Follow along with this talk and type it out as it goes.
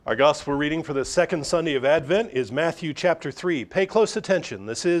Our gospel reading for the second Sunday of Advent is Matthew chapter 3. Pay close attention.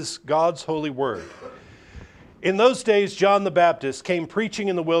 This is God's holy word. In those days, John the Baptist came preaching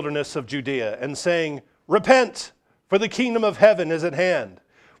in the wilderness of Judea and saying, "Repent, for the kingdom of heaven is at hand.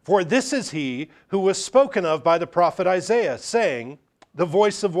 For this is he who was spoken of by the prophet Isaiah, saying, the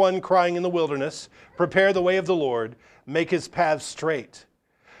voice of one crying in the wilderness, prepare the way of the Lord, make his paths straight."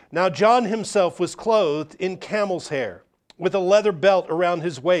 Now John himself was clothed in camel's hair, with a leather belt around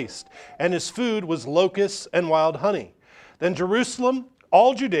his waist, and his food was locusts and wild honey. Then Jerusalem,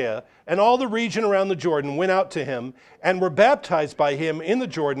 all Judea, and all the region around the Jordan went out to him and were baptized by him in the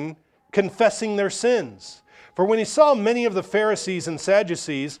Jordan, confessing their sins. For when he saw many of the Pharisees and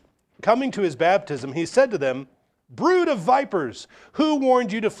Sadducees coming to his baptism, he said to them, "Brood of vipers, who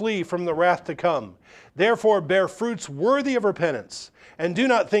warned you to flee from the wrath to come? Therefore bear fruits worthy of repentance, and do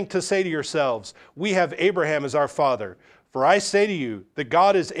not think to say to yourselves, 'We have Abraham as our father.' For I say to you that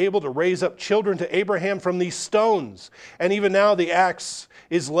God is able to raise up children to Abraham from these stones, and even now the axe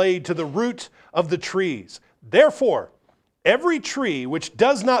is laid to the root of the trees. Therefore, every tree which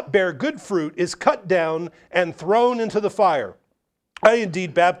does not bear good fruit is cut down and thrown into the fire. I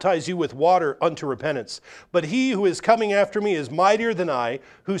indeed baptize you with water unto repentance, but he who is coming after me is mightier than I,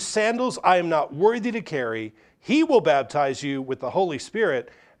 whose sandals I am not worthy to carry. He will baptize you with the Holy Spirit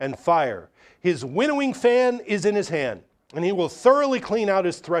and fire. His winnowing fan is in his hand, and he will thoroughly clean out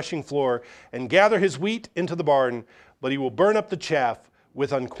his threshing floor and gather his wheat into the barn, but he will burn up the chaff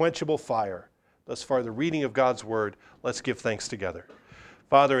with unquenchable fire." Thus far, the reading of God's word. Let's give thanks together.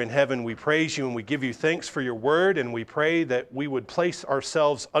 Father in heaven, we praise you and we give you thanks for your word, and we pray that we would place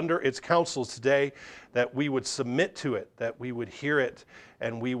ourselves under its counsels today, that we would submit to it, that we would hear it,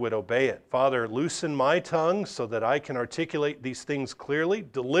 and we would obey it. Father, loosen my tongue so that I can articulate these things clearly.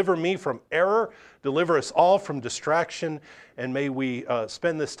 Deliver me from error. Deliver us all from distraction, and may we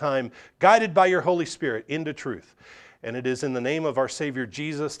spend this time guided by your Holy Spirit into truth. And it is in the name of our Savior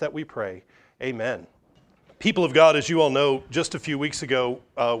Jesus that we pray. Amen. People of God, as you all know, just a few weeks ago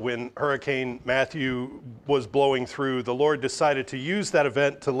when Hurricane Matthew was blowing through, the Lord decided to use that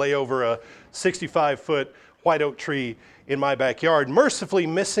event to lay over a 65-foot white oak tree in my backyard, mercifully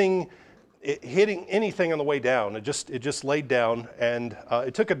missing hitting anything on the way down. It just laid down, and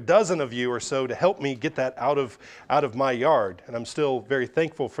it took a dozen of you or so to help me get that out of my yard, and I'm still very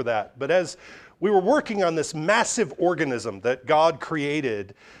thankful for that. But as we were working on this massive organism that God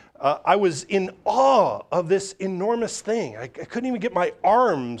created, I was in awe of this enormous thing. I couldn't even get my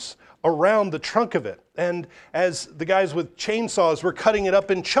arms around the trunk of it. And as the guys with chainsaws were cutting it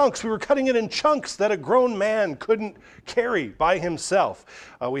up in chunks, we were cutting it in chunks that a grown man couldn't carry by himself.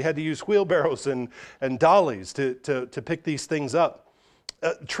 We had to use wheelbarrows and dollies to pick these things up.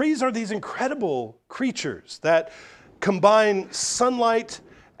 Trees are these incredible creatures that combine sunlight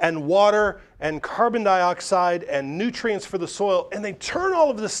and water and carbon dioxide and nutrients for the soil, and they turn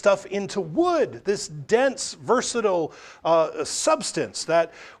all of this stuff into wood, this dense, versatile substance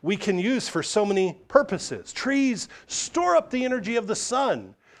that we can use for so many purposes. Trees store up the energy of the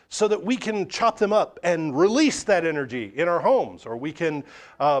sun so that we can chop them up and release that energy in our homes, or we can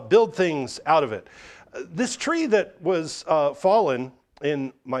build things out of it. This tree that was fallen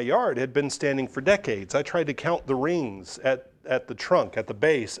in my yard had been standing for decades. I tried to count the rings at the trunk, at the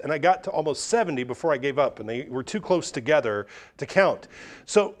base, and I got to almost 70 before I gave up, and they were too close together to count.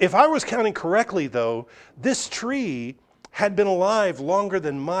 So if I was counting correctly, though, this tree had been alive longer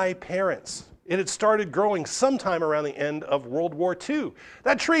than my parents. It had started growing sometime around the end of World War II.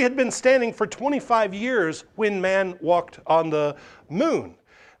 That tree had been standing for 25 years when man walked on the moon.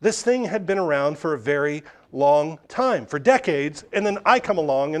 This thing had been around for a very long time, for decades, and then I come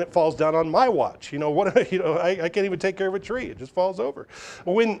along and it falls down on my watch. I can't even take care of a tree; it just falls over.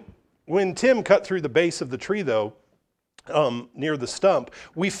 When Tim cut through the base of the tree, though, near the stump,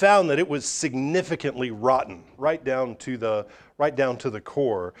 we found that it was significantly rotten, right down to the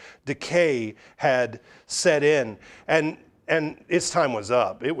core. Decay had set in, and its time was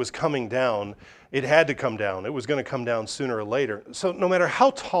up. It was coming down. It had to come down. It was going to come down sooner or later. So no matter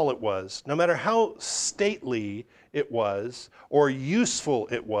how tall it was, no matter how stately it was or useful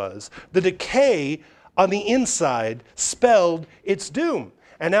it was, the decay on the inside spelled its doom.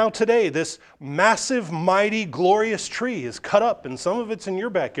 And now today, this massive, mighty, glorious tree is cut up, and some of it's in your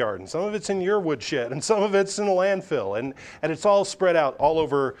backyard, and some of it's in your woodshed, and some of it's in a landfill, and it's all spread out all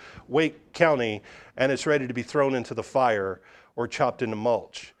over Wake County, and it's ready to be thrown into the fire or chopped into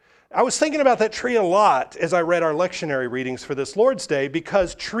mulch. I was thinking about that tree a lot as I read our lectionary readings for this Lord's Day,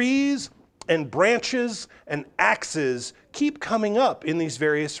 because trees and branches and axes keep coming up in these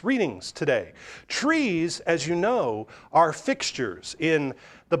various readings today. Trees, as you know, are fixtures in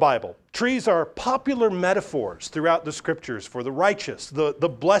the Bible. Trees are popular metaphors throughout the scriptures for the righteous. The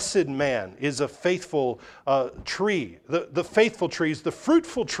blessed man is a faithful tree. The faithful trees, the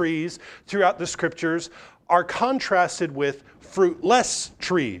fruitful trees throughout the scriptures are contrasted with fruitless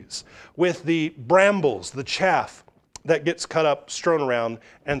trees, with the brambles, the chaff that gets cut up, strewn around,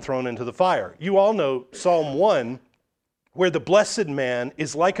 and thrown into the fire. You all know Psalm 1, where the blessed man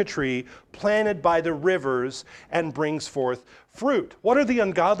is like a tree planted by the rivers and brings forth fruit. What are the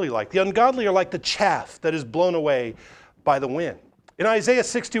ungodly like? The ungodly are like the chaff that is blown away by the wind. In Isaiah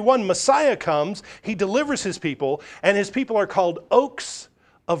 61, Messiah comes, he delivers his people, and his people are called oaks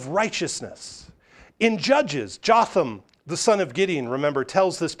of righteousness. In Judges, Jotham, the son of Gideon, remember,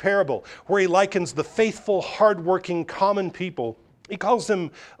 tells this parable where he likens the faithful, hardworking, common people. He calls them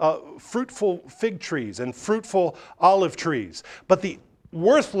fruitful fig trees and fruitful olive trees. But the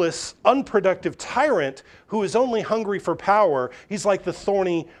worthless, unproductive tyrant who is only hungry for power, he's like the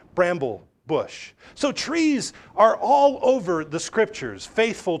thorny bramble bush. So trees are all over the scriptures,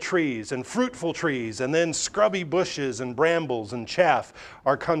 faithful trees and fruitful trees, and then scrubby bushes and brambles and chaff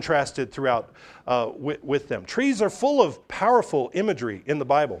are contrasted throughout with them. Trees are full of powerful imagery in the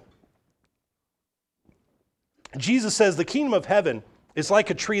Bible. Jesus says the kingdom of heaven is like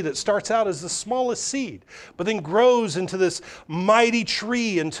a tree that starts out as the smallest seed, but then grows into this mighty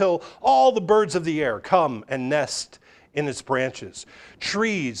tree until all the birds of the air come and nest in its branches.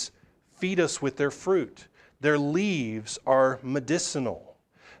 Trees feed us with their fruit. Their leaves are medicinal.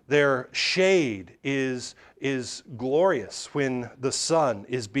 Their shade is glorious when the sun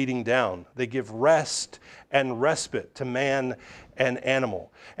is beating down. They give rest and respite to man and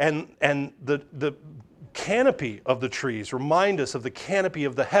animal. And the canopy of the trees remind us of the canopy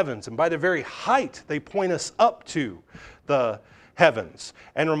of the heavens, and by their very height they point us up to the heavens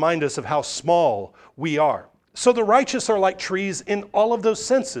and remind us of how small we are. So the righteous are like trees in all of those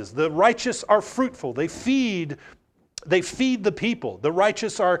senses. The righteous are fruitful. They feed the people. The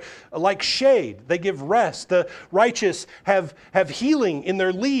righteous are like shade. They give rest. The righteous have healing in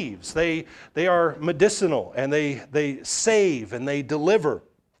their leaves. They are medicinal, and they save and they deliver.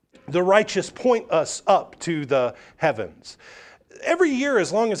 The righteous point us up to the heavens. Every year,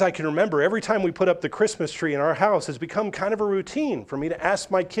 as long as I can remember, every time we put up the Christmas tree in our house, it's become kind of a routine for me to ask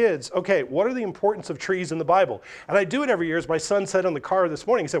my kids, okay, what are the importance of trees in the Bible? And I do it every year, as my son said on the car this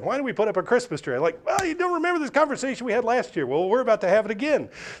morning. He said, why do we put up a Christmas tree? I'm like, well, you don't remember this conversation we had last year. Well, we're about to have it again.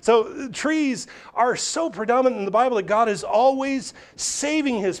 So trees are so predominant in the Bible that God is always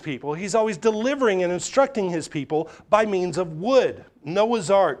saving his people. He's always delivering and instructing his people by means of wood. Noah's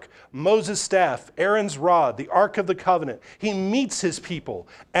ark, Moses' staff, Aaron's rod, the Ark of the Covenant. He meets his people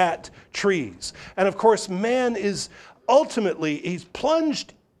at trees. And of course, man is ultimately, he's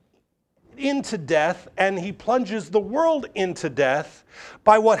plunged into death, and he plunges the world into death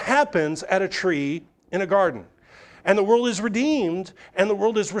by what happens at a tree in a garden. And the world is redeemed, and the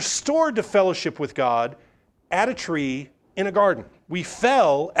world is restored to fellowship with God at a tree in a garden. We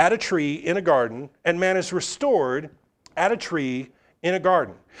fell at a tree in a garden, and man is restored at a tree in a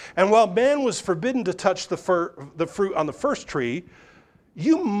garden. And while man was forbidden to touch the fruit on the first tree,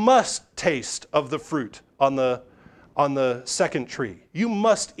 you must taste of the fruit on the second tree. You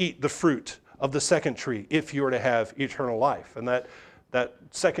must eat the fruit of the second tree if you are to have eternal life. And that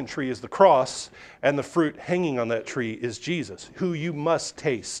second tree is the cross, and the fruit hanging on that tree is Jesus, who you must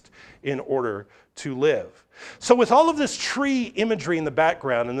taste in order to live. So with all of this tree imagery in the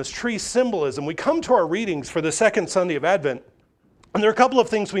background and this tree symbolism, we come to our readings for the second Sunday of Advent. And there are a couple of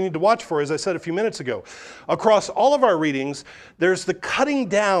things we need to watch for, as I said a few minutes ago. Across all of our readings, there's the cutting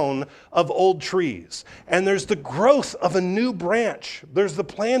down of old trees, and there's the growth of a new branch. There's the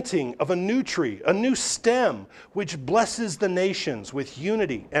planting of a new tree, a new stem, which blesses the nations with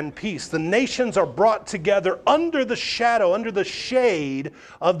unity and peace. The nations are brought together under the shadow, under the shade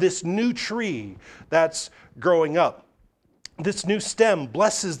of this new tree that's growing up. This new stem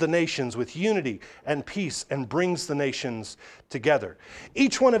blesses the nations with unity and peace and brings the nations together.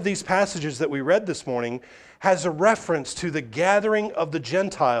 Each one of these passages that we read this morning has a reference to the gathering of the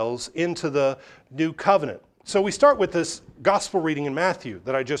Gentiles into the new covenant. So we start with this gospel reading in Matthew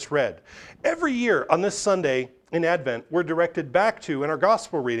that I just read. Every year on this Sunday in Advent, we're directed back to, in our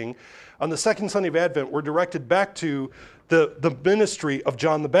gospel reading, on the second Sunday of Advent, we're directed back to the ministry of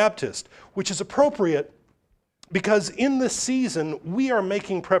John the Baptist, which is appropriate because in this season, we are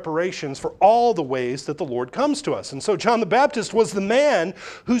making preparations for all the ways that the Lord comes to us. And so John the Baptist was the man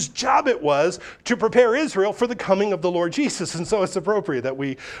whose job it was to prepare Israel for the coming of the Lord Jesus. And so it's appropriate that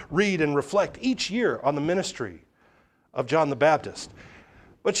we read and reflect each year on the ministry of John the Baptist.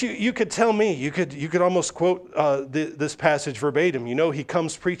 But you could tell me, you could almost quote this passage verbatim. He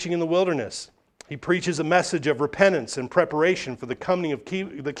comes preaching in the wilderness. He preaches a message of repentance and preparation for the coming of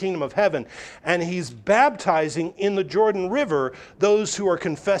the kingdom of heaven. And he's baptizing in the Jordan River those who are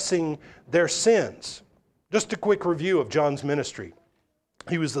confessing their sins. Just a quick review of John's ministry.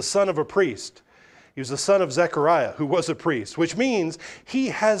 He was the son of a priest. He was the son of Zechariah, who was a priest, which means he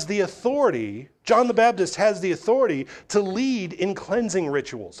has the authority, John the Baptist has the authority to lead in cleansing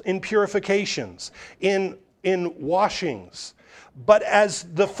rituals, in purifications, in washings. But as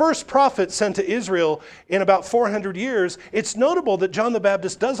the first prophet sent to Israel in about 400 years, it's notable that John the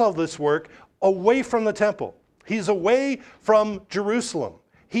Baptist does all this work away from the temple. He's away from Jerusalem.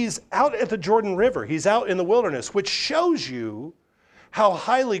 He's out at the Jordan River. He's out in the wilderness, which shows you how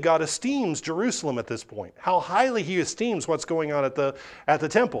highly God esteems Jerusalem at this point, how highly he esteems what's going on at the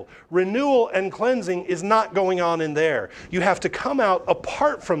temple. Renewal and cleansing is not going on in there. You have to come out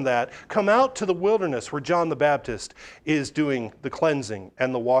apart from that, come out to the wilderness where John the Baptist is doing the cleansing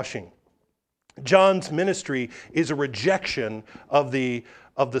and the washing. John's ministry is a rejection of the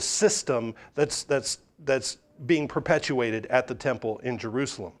system that's being perpetuated at the temple in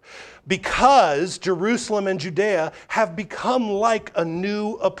Jerusalem. Because Jerusalem and Judea have become like a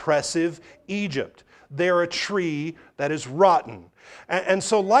new oppressive Egypt. They're a tree that is rotten. And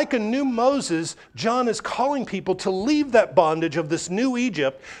so like a new Moses, John is calling people to leave that bondage of this new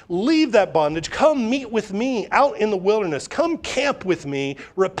Egypt, leave that bondage, come meet with me out in the wilderness, come camp with me,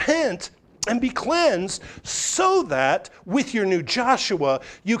 repent, and be cleansed so that with your new Joshua,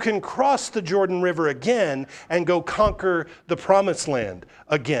 you can cross the Jordan River again and go conquer the promised land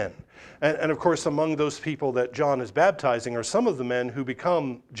again. And of course, among those people that John is baptizing are some of the men who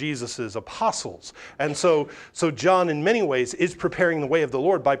become Jesus's apostles. And so John, in many ways, is preparing the way of the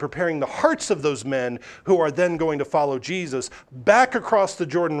Lord by preparing the hearts of those men who are then going to follow Jesus back across the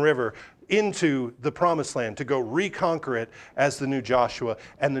Jordan River into the promised land to go reconquer it as the new Joshua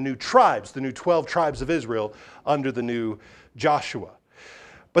and the new tribes, the new 12 tribes of Israel under the new Joshua.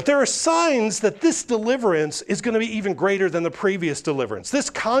 But there are signs that this deliverance is going to be even greater than the previous deliverance. This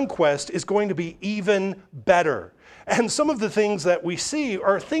conquest is going to be even better. And some of the things that we see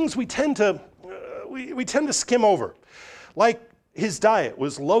are things we tend to skim over. Like his diet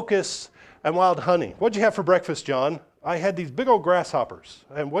was locusts and wild honey. What'd you have for breakfast, John? I had these big old grasshoppers.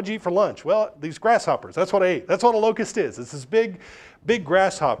 And what'd you eat for lunch? Well, these grasshoppers. That's what I ate. That's what a locust is. It's this big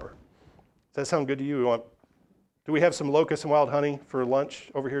grasshopper. Does that sound good to you? Do we have some locusts and wild honey for lunch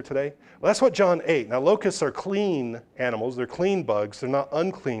over here today? Well, that's what John ate. Now, locusts are clean animals. They're clean bugs. They're not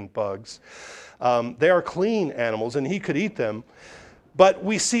unclean bugs. They are clean animals, and he could eat them. But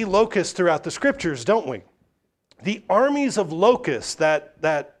we see locusts throughout the scriptures, don't we? The armies of locusts that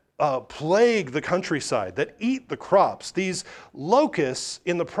plague the countryside, that eat the crops. These locusts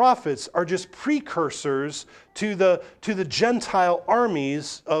in the prophets are just precursors to the Gentile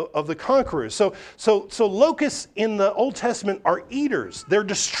armies of the conquerors. So locusts in the Old Testament are eaters. They're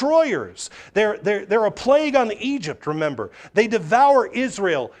destroyers. They're a plague on Egypt, remember. They devour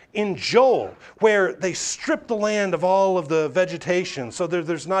Israel in Joel, where they strip the land of all of the vegetation. So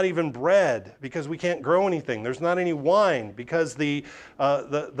there's not even bread because we can't grow anything. There's not any wine because the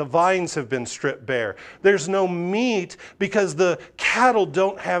vines have been stripped bare. There's no meat because the cattle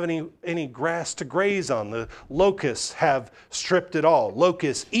don't have any grass to graze on. The locusts have stripped it all.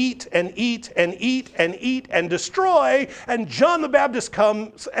 Locusts eat and eat and eat and eat and destroy. And John the Baptist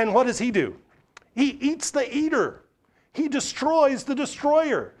comes, and what does he do? He eats the eater. He destroys the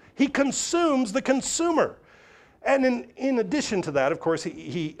destroyer. He consumes the consumer. And in addition to that, of course,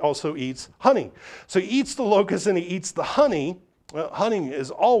 he also eats honey. So he eats the locust and he eats the honey. Honey is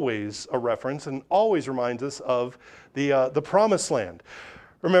always a reference and always reminds us of the promised land.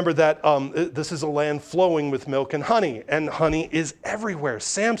 Remember that this is a land flowing with milk and honey is everywhere.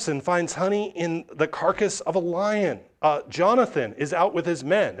 Samson finds honey in the carcass of a lion. Jonathan is out with his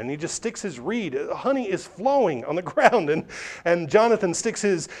men, and he just sticks his reed. Honey is flowing on the ground, and Jonathan sticks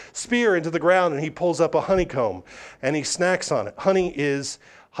his spear into the ground, and he pulls up a honeycomb, and he snacks on it. Honey is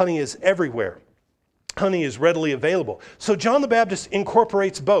everywhere. Honey is readily available. So John the Baptist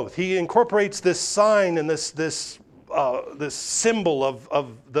incorporates both. He incorporates this sign and this symbol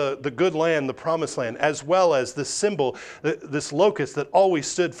of the good land, the promised land, as well as this symbol, this locust that always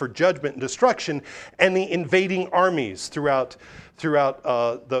stood for judgment and destruction, and the invading armies throughout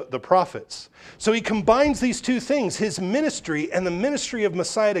the prophets. So he combines these two things. His ministry and the ministry of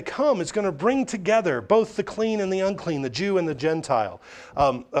Messiah to come is going to bring together both the clean and the unclean, the Jew and the Gentile.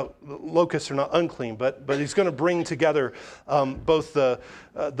 Locusts are not unclean, but he's going to bring together both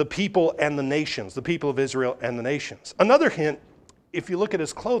the people and the nations, the people of Israel and the nations. Another hint if you look at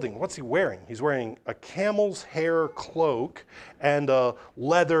his clothing, what's he wearing? He's wearing a camel's hair cloak and a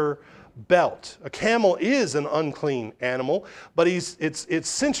leather belt. A camel is an unclean animal, but it's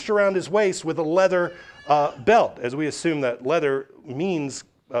cinched around his waist with a leather belt, as we assume that leather means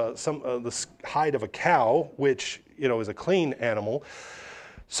the hide of a cow, which is a clean animal.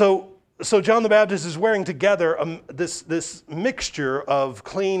 So John the Baptist is wearing together this mixture of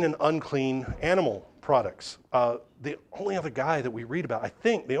clean and unclean animal products. The only other guy that we read about, I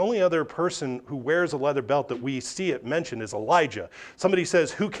think, the only other person who wears a leather belt that we see it mentioned is Elijah. Somebody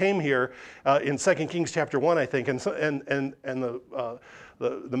says, "Who came here?" In 2 Kings chapter 1, I think, and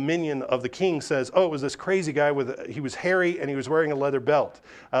the minion of the king says, "Oh, it was this crazy guy he was hairy and he was wearing a leather belt."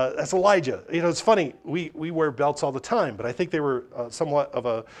 That's Elijah. It's funny. We wear belts all the time, but I think they were somewhat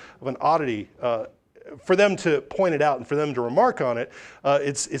of an oddity. For them to point it out and for them to remark on it,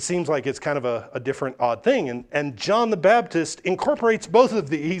 it seems like it's kind of a different, odd thing. And John the Baptist incorporates both of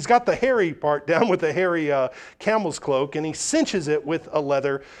these. He's got the hairy part down with the hairy camel's cloak, and he cinches it with a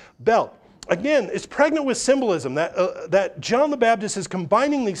leather belt. Again, it's pregnant with symbolism that John the Baptist is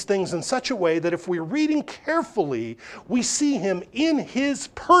combining these things in such a way that if we're reading carefully, we see him in his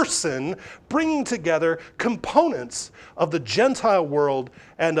person bringing together components of the Gentile world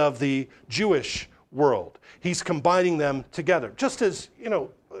and of the Jewish world. He's combining them together. Just as,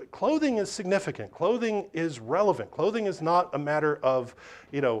 clothing is significant. Clothing is relevant. Clothing is not a matter of,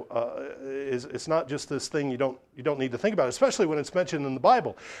 it's not just this thing you don't need to think about, especially when it's mentioned in the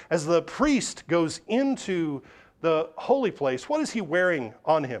Bible. As the priest goes into the holy place, what is he wearing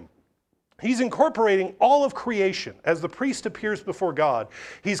on him? He's incorporating all of creation. As the priest appears before God,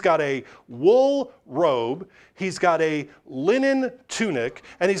 he's got a wool robe, he's got a linen tunic,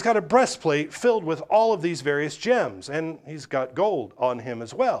 and he's got a breastplate filled with all of these various gems, and he's got gold on him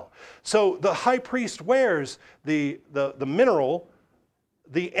as well. So the high priest wears the mineral,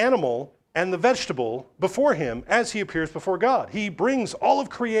 the animal, and the vegetable before him as he appears before God. He brings all of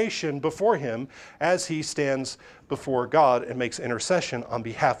creation before him as he stands before God and makes intercession on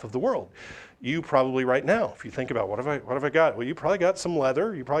behalf of the world. You probably right now, if you think about what have I got? Well, you probably got some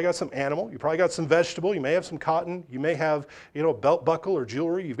leather, you probably got some animal, you probably got some vegetable, you may have some cotton, you may have, a belt buckle or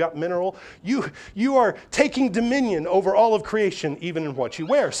jewelry, you've got mineral. You are taking dominion over all of creation, even in what you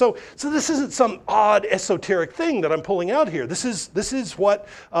wear. So this isn't some odd esoteric thing that I'm pulling out here. This is what,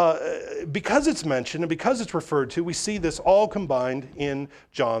 because it's mentioned and because it's referred to, we see this all combined in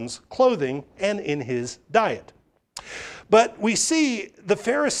John's clothing and in his diet. But we see the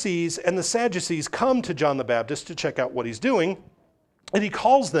Pharisees and the Sadducees come to John the Baptist to check out what he's doing, and he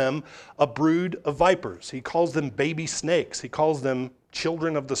calls them a brood of vipers. He calls them baby snakes. He calls them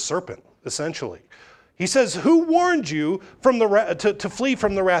children of the serpent, essentially. He says, "Who warned you from to flee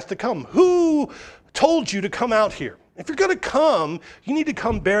from the wrath to come? Who told you to come out here? If you're going to come, you need to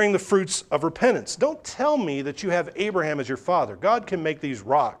come bearing the fruits of repentance. Don't tell me that you have Abraham as your father. God can make these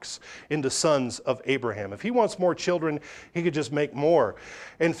rocks into sons of Abraham. If he wants more children, he could just make more.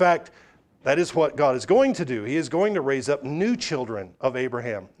 In fact, that is what God is going to do. He is going to raise up new children of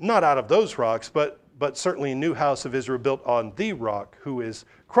Abraham, not out of those rocks, but certainly a new house of Israel built on the rock, who is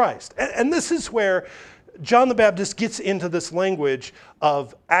Christ." And this is where John the Baptist gets into this language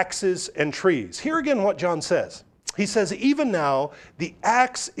of axes and trees. Hear again what John says. He says, "Even now the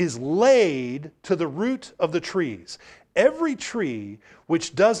axe is laid to the root of the trees. Every tree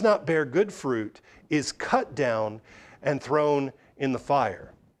which does not bear good fruit is cut down and thrown in the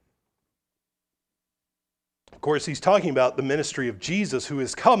fire." Of course, he's talking about the ministry of Jesus who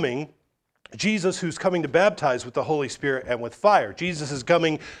is coming. Jesus who's coming to baptize with the Holy Spirit and with fire. Jesus is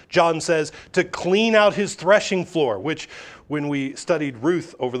coming, John says, to clean out his threshing floor, which when we studied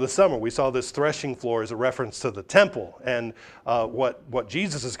Ruth over the summer, we saw this threshing floor as a reference to the temple. And what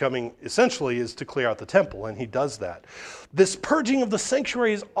Jesus is coming essentially is to clear out the temple, and he does that. This purging of the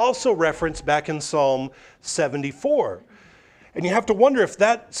sanctuary is also referenced back in Psalm 74. And you have to wonder if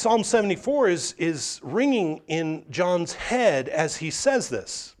that Psalm 74 is ringing in John's head as he says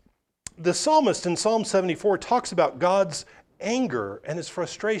this. The psalmist in Psalm 74 talks about God's anger and his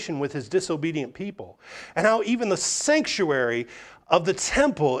frustration with his disobedient people, and how even the sanctuary of the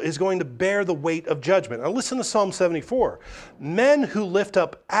temple is going to bear the weight of judgment. Now listen to Psalm 74. "Men who lift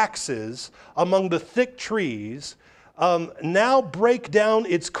up axes among the thick trees now break down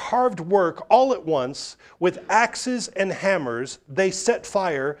its carved work all at once. With axes and hammers they set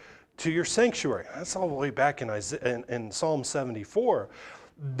fire to your sanctuary." That's all the way back in Psalm 74.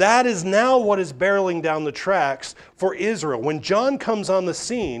 That is now what is barreling down the tracks for Israel. When John comes on the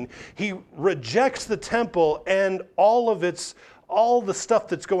scene, he rejects the temple and all of its all the stuff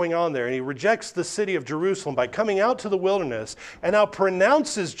that's going on there. And he rejects the city of Jerusalem by coming out to the wilderness and now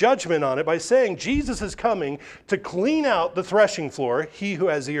pronounces judgment on it by saying Jesus is coming to clean out the threshing floor. He who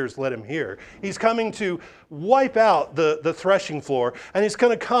has ears, let him hear. He's coming to wipe out the threshing floor, and he's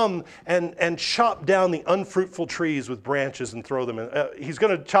going to come and chop down the unfruitful trees with branches and throw them in. He's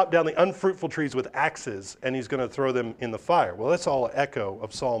going to chop down the unfruitful trees with axes, and he's going to throw them in the fire. Well, that's all an echo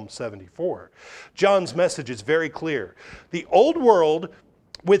of Psalm 74. John's message is very clear. The old world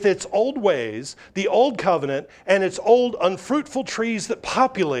with its old ways, the old covenant, and its old unfruitful trees that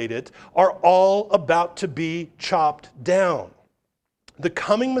populate it are all about to be chopped down. The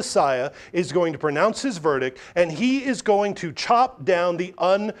coming Messiah is going to pronounce his verdict, and he is going to chop down the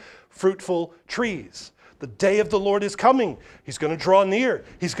unfruitful trees. The day of the Lord is coming. He's going to draw near.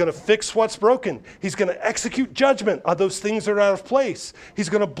 He's going to fix what's broken. He's going to execute judgment on those things that are out of place. He's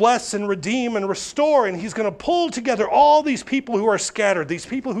going to bless and redeem and restore, and he's going to pull together all these people who are scattered, these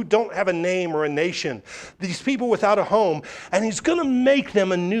people who don't have a name or a nation, these people without a home, and he's going to make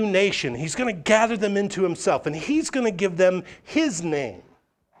them a new nation. He's going to gather them into himself, and he's going to give them his name.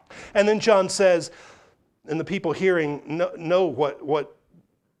 And then John says, and the people hearing know what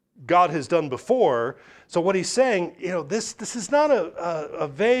God has done before. So what he's saying, this is not a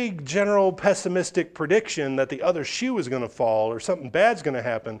vague, general, pessimistic prediction that the other shoe is going to fall or something bad's going to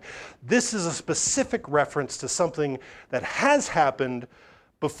happen. This is a specific reference to something that has happened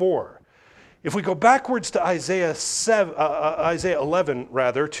before. If we go backwards to Isaiah 11,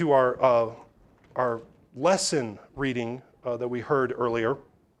 to our lesson reading that we heard earlier,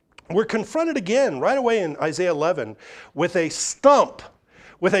 we're confronted again right away in Isaiah 11 with a stump,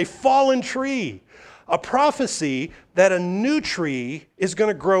 with a fallen tree. A prophecy that a new tree is going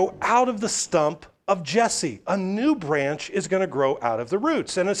to grow out of the stump of Jesse. A new branch is going to grow out of the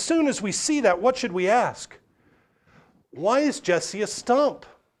roots. And as soon as we see that, what should we ask? Why is Jesse a stump?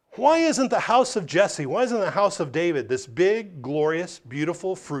 Why isn't the house of Jesse, why isn't the house of David this big, glorious,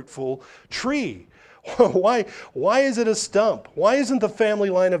 beautiful, fruitful tree? Why is it a stump? Why isn't the family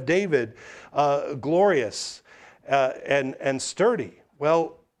line of David glorious and sturdy?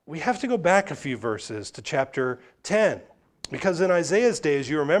 Well, we have to go back a few verses to chapter 10, because in Isaiah's day, as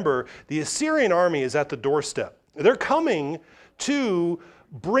you remember, the Assyrian army is at the doorstep. They're coming to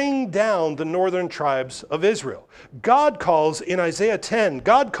bring down the northern tribes of Israel. God calls, in Isaiah 10,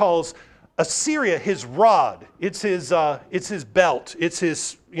 God calls Assyria his rod. It's his belt. It's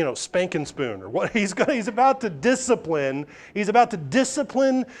his spanking spoon or what. He's about to discipline. He's about to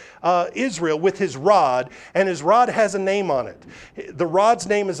discipline Israel with his rod, and his rod has a name on it. The rod's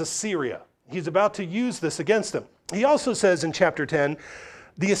name is Assyria. He's about to use this against them. He also says in chapter 10,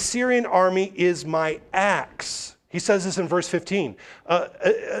 the Assyrian army is my axe. He says this in verse 15.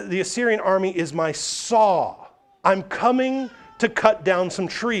 The Assyrian army is my saw. I'm coming to cut down some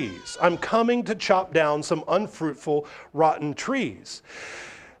trees. I'm coming to chop down some unfruitful, rotten trees.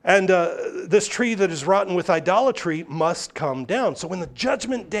 And this tree that is rotten with idolatry must come down. So when the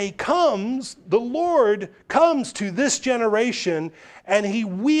judgment day comes, the Lord comes to this generation and he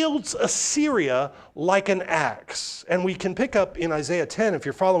wields Assyria like an axe. And we can pick up in Isaiah 10, if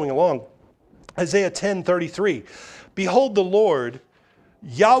you're following along, Isaiah 10:33. Behold, the Lord,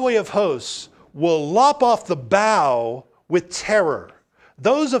 Yahweh of hosts, will lop off the bough with terror.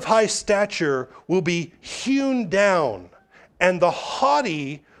 Those of high stature will be hewn down, and the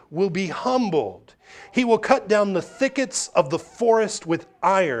haughty will be humbled. He will cut down the thickets of the forest with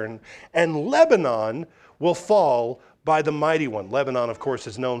iron, and Lebanon will fall by the mighty one. Lebanon, of course,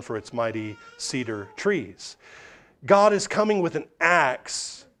 is known for its mighty cedar trees. God is coming with an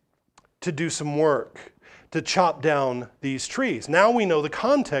axe to do some work, to chop down these trees. Now we know the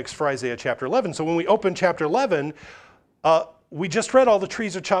context for Isaiah chapter 11. So when we open chapter 11, we just read all the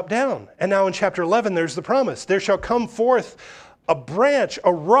trees are chopped down. And now in chapter 11, there's the promise. There shall come forth a branch,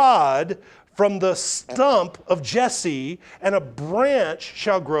 a rod from the stump of Jesse, and a branch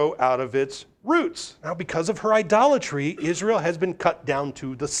shall grow out of its roots. Now, because of her idolatry, Israel has been cut down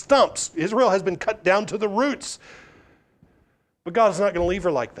to the stumps. Israel has been cut down to the roots. But God is not going to leave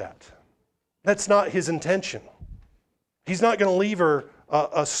her like that. That's not his intention. He's not going to leave her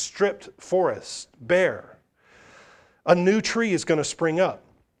a stripped forest bare. A new tree is going to spring up.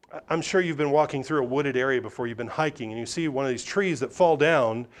 I'm sure you've been walking through a wooded area before, you've been hiking, and you see one of these trees that fall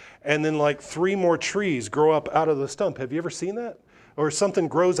down, and then like 3 more trees grow up out of the stump. Have you ever seen that? Or something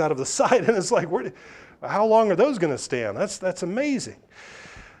grows out of the side, and it's like, how long are those going to stand? That's amazing.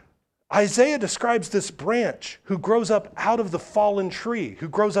 Isaiah describes this branch who grows up out of the fallen tree, who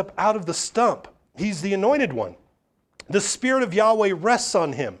grows up out of the stump. He's the anointed one. The Spirit of Yahweh rests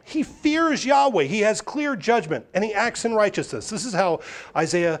on him. He fears Yahweh. He has clear judgment, and he acts in righteousness. This is how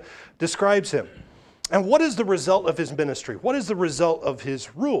Isaiah describes him. And what is the result of his ministry? What is the result of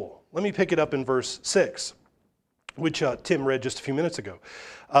his rule? Let me pick it up in verse 6, which Tim read just a few minutes ago.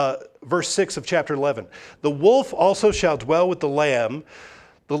 Verse 6 of chapter 11. The wolf also shall dwell with the lamb.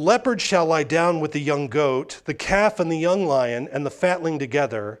 The leopard shall lie down with the young goat, the calf and the young lion, and the fatling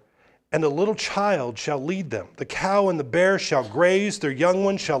together. And a little child shall lead them. The cow and the bear shall graze, their young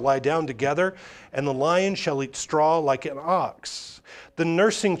ones shall lie down together, and the lion shall eat straw like an ox. The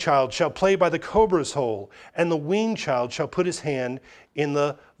nursing child shall play by the cobra's hole, and the weaned child shall put his hand in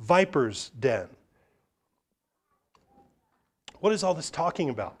the viper's den. What is all this talking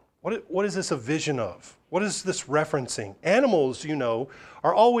about? What is this a vision of? What is this referencing? Animals, you know,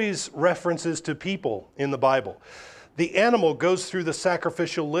 are always references to people in the Bible. The animal goes through the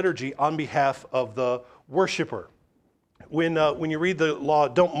sacrificial liturgy on behalf of the worshiper. When you read the law,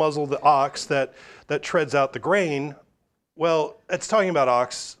 don't muzzle the ox that treads out the grain, well, it's talking about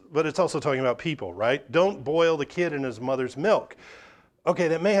ox, but it's also talking about people, right? Don't boil the kid in his mother's milk. Okay,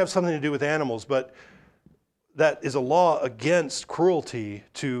 that may have something to do with animals, but that is a law against cruelty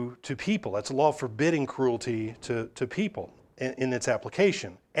to people. That's a law forbidding cruelty to people in its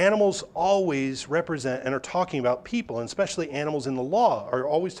application. Animals always represent and are talking about people, and especially animals in the law are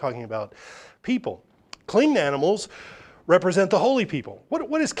always talking about people. Clean animals represent the holy people.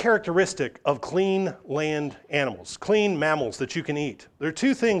 What is characteristic of clean land animals, clean mammals that you can eat? There are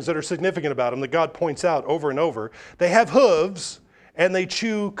two things that are significant about them that God points out over and over. They have hooves and they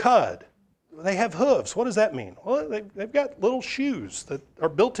chew cud. They have hooves. What does that mean? Well, they've got little shoes that are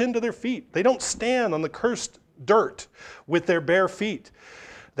built into their feet. They don't stand on the cursed dirt with their bare feet.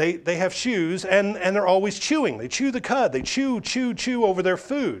 They have shoes and they're always chewing. They chew the cud. They chew over their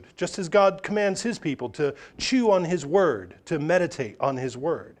food, just as God commands his people to chew on his word, to meditate on his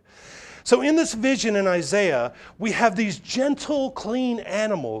word. So in this vision in Isaiah, we have these gentle, clean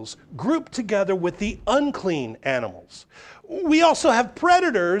animals grouped together with the unclean animals. We also have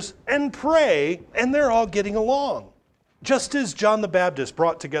predators and prey, and they're all getting along. Just as John the Baptist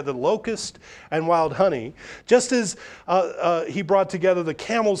brought together locust and wild honey, just as he brought together the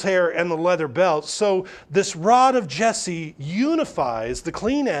camel's hair and the leather belt, so this rod of Jesse unifies the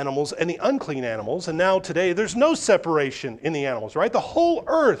clean animals and the unclean animals. And now today, there's no separation in the animals, right? The whole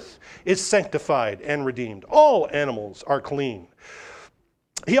earth is sanctified and redeemed. All animals are clean.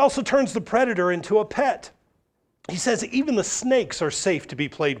 He also turns the predator into a pet. He says even the snakes are safe to be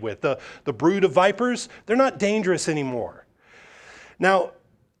played with. The brood of vipers, they're not dangerous anymore. Now,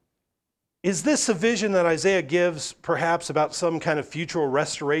 is this a vision that Isaiah gives perhaps about some kind of future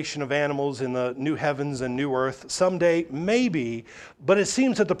restoration of animals in the new heavens and new earth? Someday, maybe, but it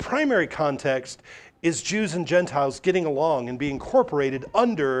seems that the primary context is Jews and Gentiles getting along and being incorporated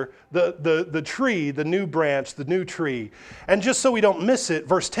under the tree, the new branch, the new tree. And just so we don't miss it,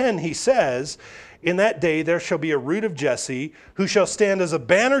 verse 10, he says, in that day there shall be a root of Jesse, who shall stand as a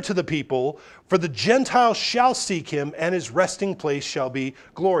banner to the people, for the Gentiles shall seek him, and his resting place shall be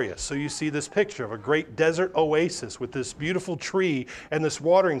glorious. So you see this picture of a great desert oasis with this beautiful tree and this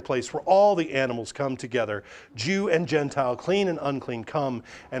watering place where all the animals come together. Jew and Gentile, clean and unclean, come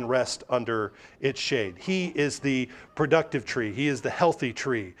and rest under its shade. He is the productive tree. He is the healthy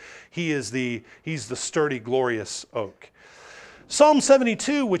tree. He's the sturdy, glorious oak. Psalm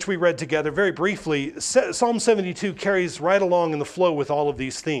 72, which we read together very briefly, Psalm 72 carries right along in the flow with all of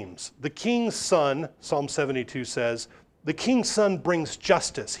these themes. The king's son, Psalm 72 says, the king's son brings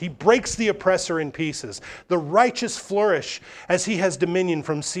justice. He breaks the oppressor in pieces. The righteous flourish as he has dominion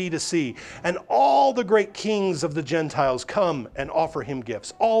from sea to sea. And all the great kings of the Gentiles come and offer him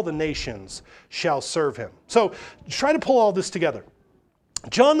gifts. All the nations shall serve him. So try to pull all this together.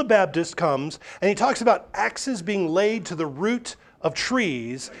 John the Baptist comes and he talks about axes being laid to the root of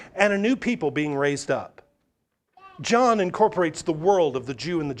trees and a new people being raised up. John incorporates the world of the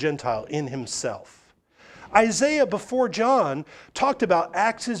Jew and the Gentile in himself. Isaiah, before John, talked about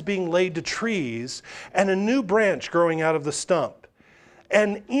axes being laid to trees and a new branch growing out of the stump.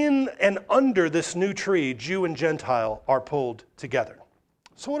 And in and under this new tree, Jew and Gentile are pulled together.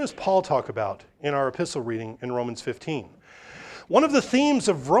 So what does Paul talk about in our epistle reading in Romans 15? One of the themes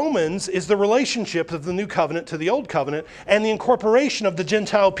of Romans is the relationship of the new covenant to the old covenant and the incorporation of the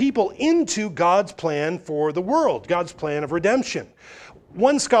Gentile people into God's plan for the world, God's plan of redemption.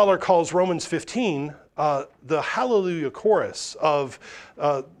 One scholar calls Romans 15 the Hallelujah chorus of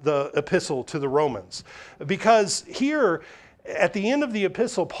the epistle to the Romans, because here at the end of the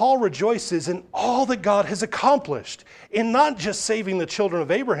epistle, Paul rejoices in all that God has accomplished in not just saving the children of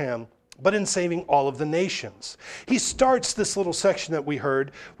Abraham, but in saving all of the nations. He starts this little section that we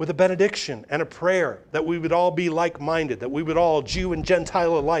heard with a benediction and a prayer that we would all be like-minded, that we would all, Jew and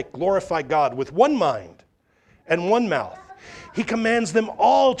Gentile alike, glorify God with one mind and one mouth. He commands them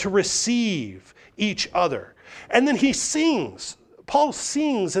all to receive each other. And then he sings. Paul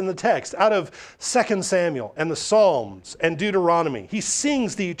sings in the text out of 2 Samuel and the Psalms and Deuteronomy. He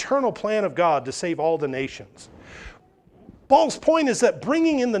sings the eternal plan of God to save all the nations. Paul's point is that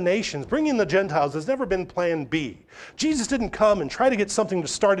bringing in the nations, bringing in the Gentiles has never been plan B. Jesus didn't come and try to get something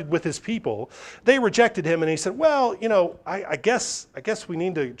started with his people. They rejected him and he said, well, I guess we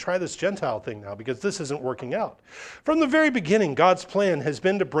need to try this Gentile thing now because this isn't working out. From the very beginning, God's plan has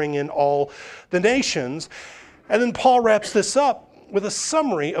been to bring in all the nations. And then Paul wraps this up with a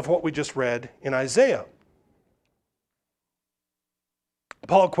summary of what we just read in Isaiah.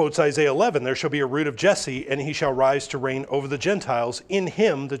 Paul quotes Isaiah 11, there shall be a root of Jesse, and he shall rise to reign over the Gentiles. In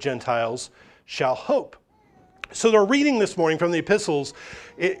him the Gentiles shall hope. So they're reading this morning from the epistles,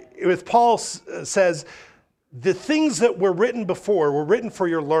 with Paul says, the things that were written before were written for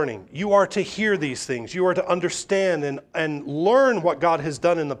your learning. You are to hear these things. You are to understand and learn what God has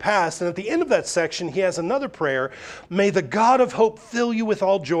done in the past. And at the end of that section, he has another prayer. May the God of hope fill you with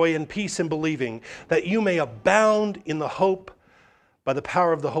all joy and peace in believing, that you may abound in the hope by the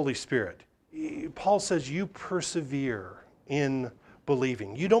power of the Holy Spirit. Paul says you persevere in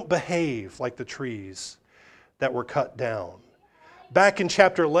believing. You don't behave like the trees that were cut down. Back in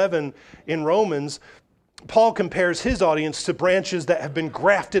chapter 11 in Romans, Paul compares his audience to branches that have been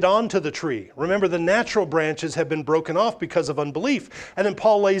grafted onto the tree. Remember, the natural branches have been broken off because of unbelief. And then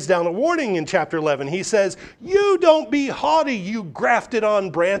Paul lays down a warning in chapter 11. He says, you don't be haughty, you grafted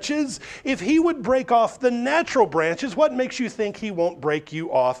on branches. If he would break off the natural branches, what makes you think he won't break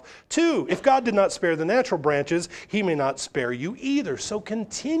you off too? If God did not spare the natural branches, he may not spare you either. So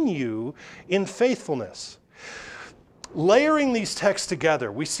continue in faithfulness. Layering these texts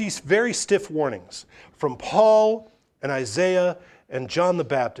together, we see very stiff warnings from Paul and Isaiah and John the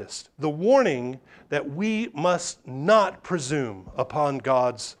Baptist. The warning that we must not presume upon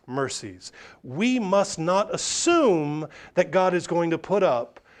God's mercies. We must not assume that God is going to put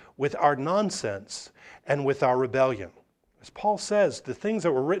up with our nonsense and with our rebellion. As Paul says, the things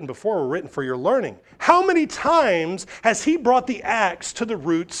that were written before were written for your learning. How many times has he brought the axe to the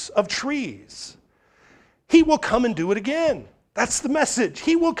roots of trees? He will come and do it again. That's the message.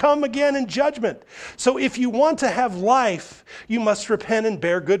 He will come again in judgment. So if you want to have life, you must repent and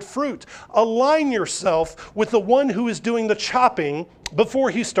bear good fruit. Align yourself with the one who is doing the chopping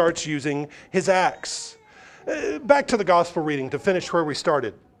before he starts using his axe. Back to the gospel reading to finish where we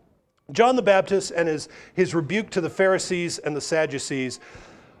started. John the Baptist and his rebuke to the Pharisees and the Sadducees.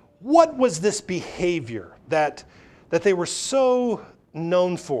 What was this behavior that they were so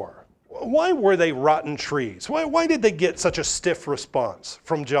known for? Why were they rotten trees? Why did they get such a stiff response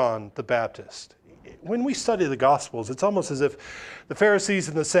from John the Baptist? When we study the Gospels, it's almost as if the Pharisees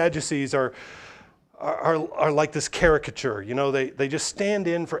and the Sadducees are like this caricature. They just stand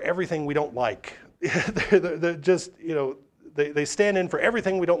in for everything we don't like. They're just, they stand in for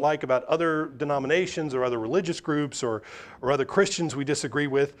everything we don't like about other denominations or other religious groups or other Christians we disagree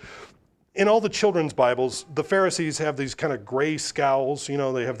with. In all the children's Bibles, the Pharisees have these kind of gray scowls. They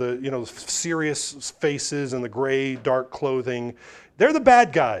have the, serious faces and the gray, dark clothing. They're the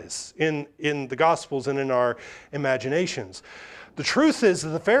bad guys in the Gospels and in our imaginations. The truth is that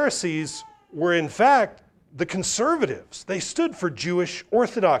the Pharisees were, in fact, the conservatives. They stood for Jewish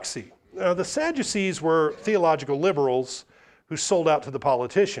orthodoxy. The Sadducees were theological liberals who sold out to the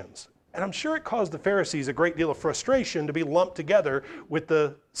politicians. And I'm sure it caused the Pharisees a great deal of frustration to be lumped together with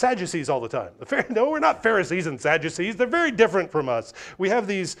the Sadducees all the time. No, we're not Pharisees and Sadducees. They're very different from us. We have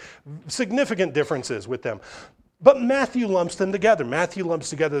these significant differences with them. But Matthew lumps them together. Matthew lumps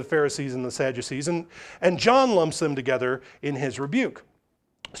together the Pharisees and the Sadducees, and John lumps them together in his rebuke.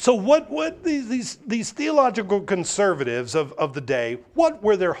 So what these theological conservatives of the day, what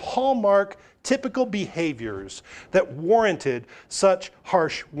were their hallmark typical behaviors that warranted such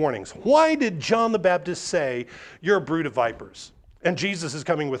harsh warnings? Why did John the Baptist say, you're a brood of vipers, and Jesus is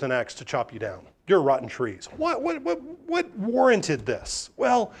coming with an axe to chop you down? You're rotten trees. What warranted this?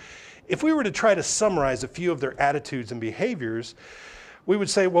 Well, if we were to try to summarize a few of their attitudes and behaviors, we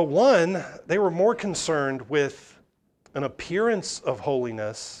would say, well, one, they were more concerned with an appearance of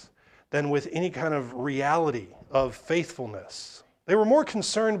holiness than with any kind of reality of faithfulness. They were more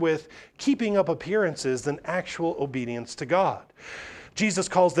concerned with keeping up appearances than actual obedience to God. Jesus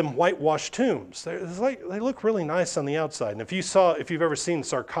calls them whitewashed tombs. They look really nice on the outside. And if you've ever seen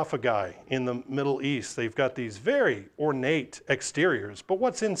sarcophagi in the Middle East, they've got these very ornate exteriors. But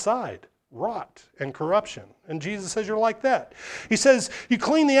what's inside? Rot and corruption. And Jesus says you're like that. He says you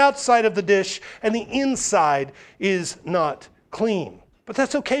clean the outside of the dish and the inside is not clean. But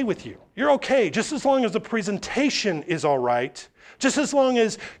that's okay with you. You're okay just as long as the presentation is all right. Just as long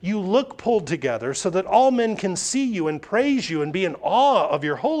as you look pulled together so that all men can see you and praise you and be in awe of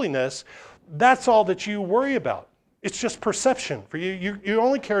your holiness, that's all that you worry about. It's just perception for you. You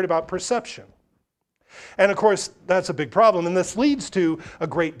only cared about perception. And of course, that's a big problem. And this leads to a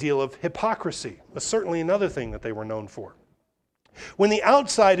great deal of hypocrisy. That's certainly another thing that they were known for. When the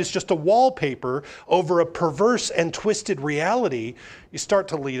outside is just a wallpaper over a perverse and twisted reality, you start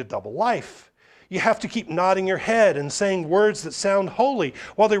to lead a double life. You have to keep nodding your head and saying words that sound holy,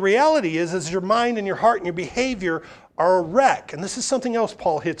 while the reality is your mind and your heart and your behavior are a wreck. And this is something else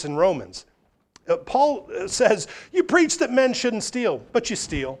Paul hits in Romans. Paul says, you preach that men shouldn't steal, but you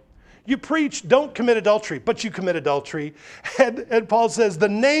steal. You preach, don't commit adultery, but you commit adultery. And Paul says, the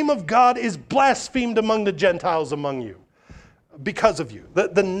name of God is blasphemed among the Gentiles among you because of you.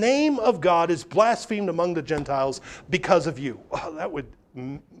 The name of God is blasphemed among the Gentiles because of you. Oh,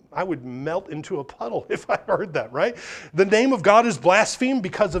 I would melt into a puddle if I heard that, right? The name of God is blasphemed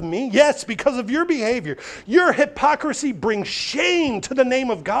because of me? Yes, because of your behavior. Your hypocrisy brings shame to the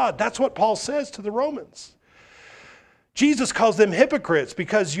name of God. That's what Paul says to the Romans. Jesus calls them hypocrites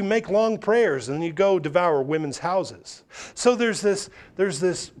because you make long prayers and you go devour women's houses. So there's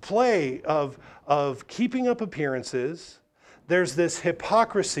this play of keeping up appearances. There's this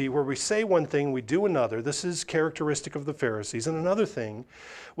hypocrisy where we say one thing, we do another. This is characteristic of the Pharisees. And another thing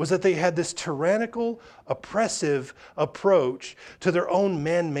was that they had this tyrannical, oppressive approach to their own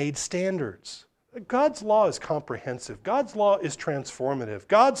man-made standards. God's law is comprehensive. God's law is transformative.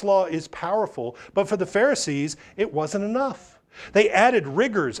 God's law is powerful, but for the Pharisees, it wasn't enough. They added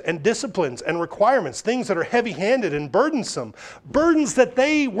rigors and disciplines and requirements, things that are heavy-handed and burdensome, burdens that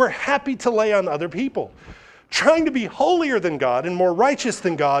they were happy to lay on other people. Trying to be holier than God and more righteous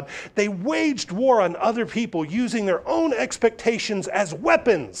than God, they waged war on other people using their own expectations as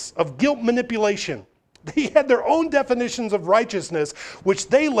weapons of guilt manipulation. They had their own definitions of righteousness, which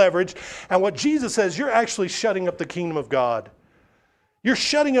they leveraged. And what Jesus says, you're actually shutting up the kingdom of God. You're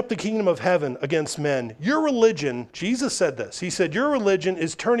shutting up the kingdom of heaven against men. Your religion, Jesus said this, he said, your religion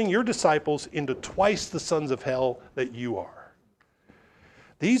is turning your disciples into twice the sons of hell that you are.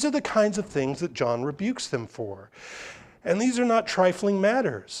 These are the kinds of things that John rebukes them for. And these are not trifling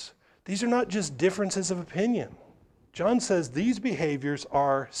matters. These are not just differences of opinion. John says these behaviors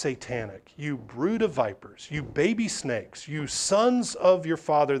are satanic. You brood of vipers, you baby snakes, you sons of your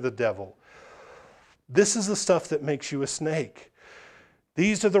father the devil. This is the stuff that makes you a snake.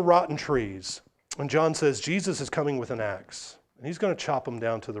 These are the rotten trees. And John says Jesus is coming with an axe, and he's going to chop them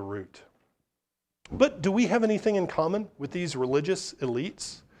down to the root. But do we have anything in common with these religious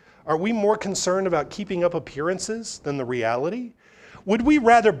elites? Are we more concerned about keeping up appearances than the reality? Would we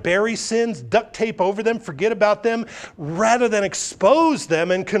rather bury sins, duct tape over them, forget about them, rather than expose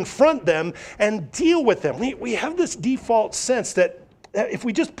them and confront them and deal with them? We have this default sense that if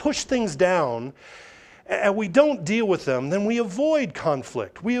we just push things down and we don't deal with them, then we avoid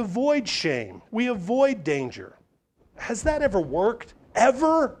conflict, we avoid shame, we avoid danger. Has that ever worked?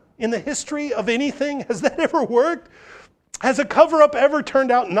 Ever? In the history of anything? Has that ever worked? Has a cover-up ever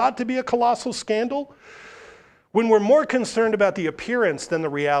turned out not to be a colossal scandal? When we're more concerned about the appearance than the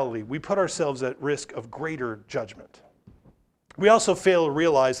reality, we put ourselves at risk of greater judgment. We also fail to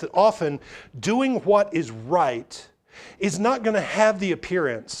realize that often doing what is right is not going to have the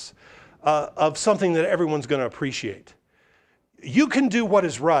appearance of something that everyone's going to appreciate. You can do what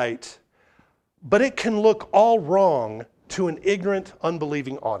is right, but it can look all wrong to an ignorant,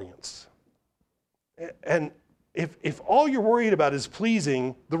 unbelieving audience. And if all you're worried about is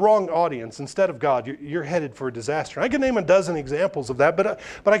pleasing the wrong audience instead of God, you're headed for a disaster. I can name a dozen examples of that, but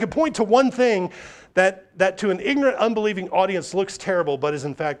I could point to one thing that to an ignorant, unbelieving audience looks terrible, but is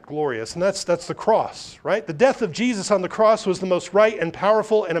in fact glorious, and that's the cross, right? The death of Jesus on the cross was the most right and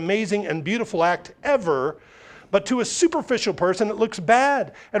powerful and amazing and beautiful act ever, but to a superficial person, it looks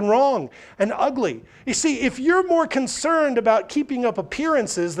bad and wrong and ugly. You see, if you're more concerned about keeping up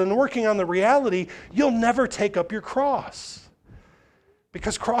appearances than working on the reality, you'll never take up your cross.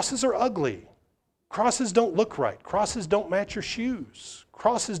 Because crosses are ugly. Crosses don't look right. Crosses don't match your shoes.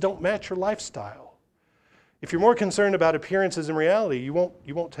 Crosses don't match your lifestyle. If you're more concerned about appearances and reality, you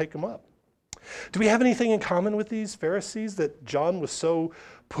won't take them up. Do we have anything in common with these Pharisees that John was so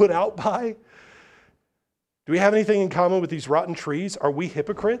put out by? Do we have anything in common with these rotten trees? Are we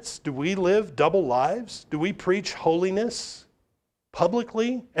hypocrites? Do we live double lives? Do we preach holiness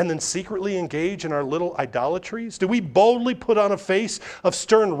publicly and then secretly engage in our little idolatries? Do we boldly put on a face of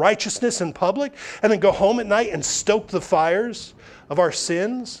stern righteousness in public and then go home at night and stoke the fires of our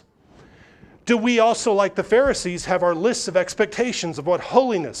sins? Do we also, like the Pharisees, have our lists of expectations of what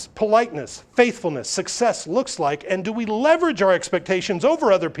holiness, politeness, faithfulness, success looks like? And do we leverage our expectations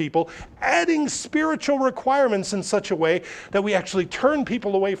over other people, adding spiritual requirements in such a way that we actually turn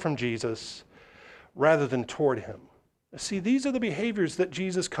people away from Jesus rather than toward him? See, these are the behaviors that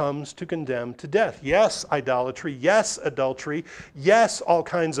Jesus comes to condemn to death. Yes, idolatry. Yes, adultery. Yes, all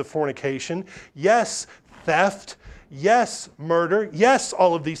kinds of fornication. Yes, theft. Yes, murder. Yes,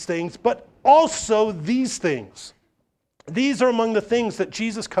 all of these things. But also these things. These are among the things that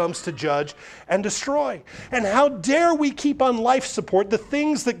Jesus comes to judge and destroy. And how dare we keep on life support the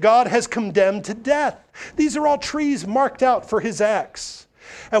things that God has condemned to death? These are all trees marked out for his axe.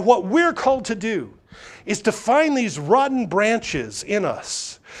 And what we're called to do is to find these rotten branches in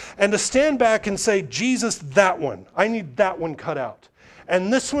us and to stand back and say, Jesus, that one, I need that one cut out.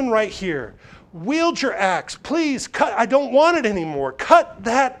 And this one right here, wield your axe, please cut, I don't want it anymore. Cut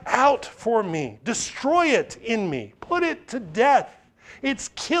that out for me. Destroy it in me. Put it to death. It's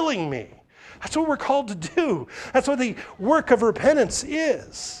killing me. That's what we're called to do. That's what the work of repentance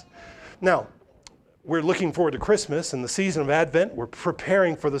is. Now, we're looking forward to Christmas and the season of Advent. We're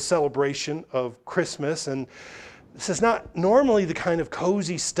preparing for the celebration of Christmas. And this is not normally the kind of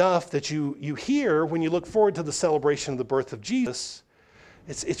cozy stuff that you hear when you look forward to the celebration of the birth of Jesus.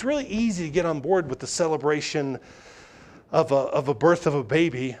 It's really easy to get on board with the celebration of a birth of a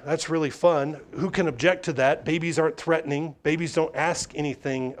baby. That's really fun. Who can object to that? Babies aren't threatening. Babies don't ask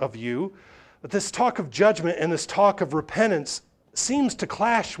anything of you. But this talk of judgment and this talk of repentance seems to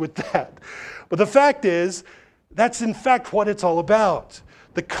clash with that. But the fact is, that's in fact what it's all about.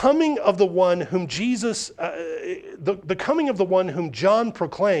 The coming of the one whom the coming of the one whom John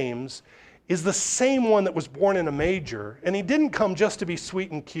proclaims is the same one that was born in a manger. And he didn't come just to be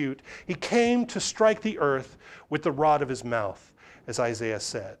sweet and cute. He came to strike the earth with the rod of his mouth, as Isaiah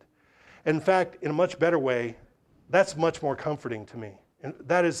said. In fact, in a much better way, that's much more comforting to me. And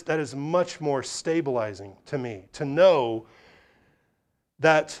that is much more stabilizing to me, to know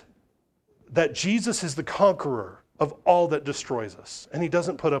that Jesus is the conqueror of all that destroys us, and he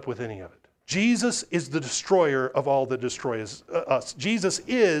doesn't put up with any of it. Jesus is the destroyer of all that destroys us. Jesus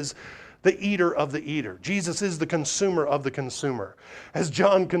is the eater of the eater. Jesus is the consumer of the consumer. As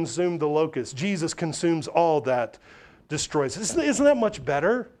John consumed the locust, Jesus consumes all that destroys us. Isn't that much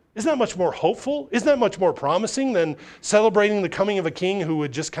better? Isn't that much more hopeful? Isn't that much more promising than celebrating the coming of a king who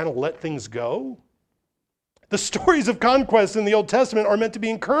would just kind of let things go? The stories of conquest in the Old Testament are meant to be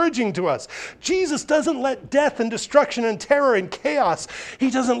encouraging to us. Jesus doesn't let death and destruction and terror and chaos, he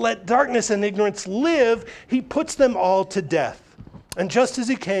doesn't let darkness and ignorance live. He puts them all to death. And just as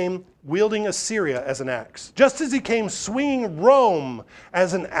he came wielding Assyria as an axe, just as he came swinging Rome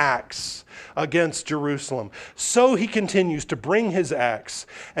as an axe against Jerusalem, so he continues to bring his axe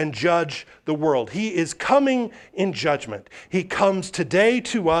and judge the world. He is coming in judgment. He comes today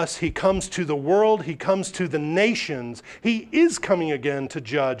to us. He comes to the world. He comes to the nations. He is coming again to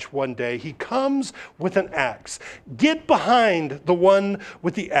judge one day. He comes with an axe. Get behind the one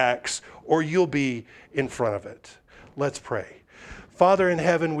with the axe, or you'll be in front of it. Let's pray. Father in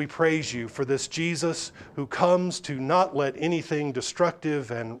heaven, we praise you for this Jesus who comes to not let anything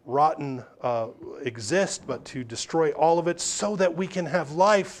destructive and rotten exist, but to destroy all of it so that we can have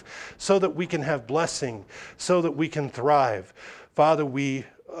life, so that we can have blessing, so that we can thrive. Father, we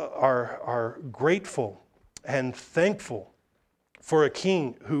are grateful and thankful for a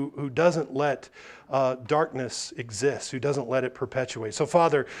king who doesn't let darkness exist, who doesn't let it perpetuate. So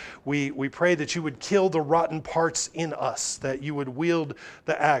Father, we pray that you would kill the rotten parts in us, that you would wield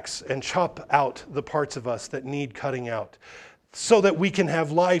the axe and chop out the parts of us that need cutting out, so that we can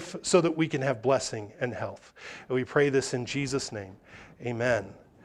have life, so that we can have blessing and health. And we pray this in Jesus' name. Amen.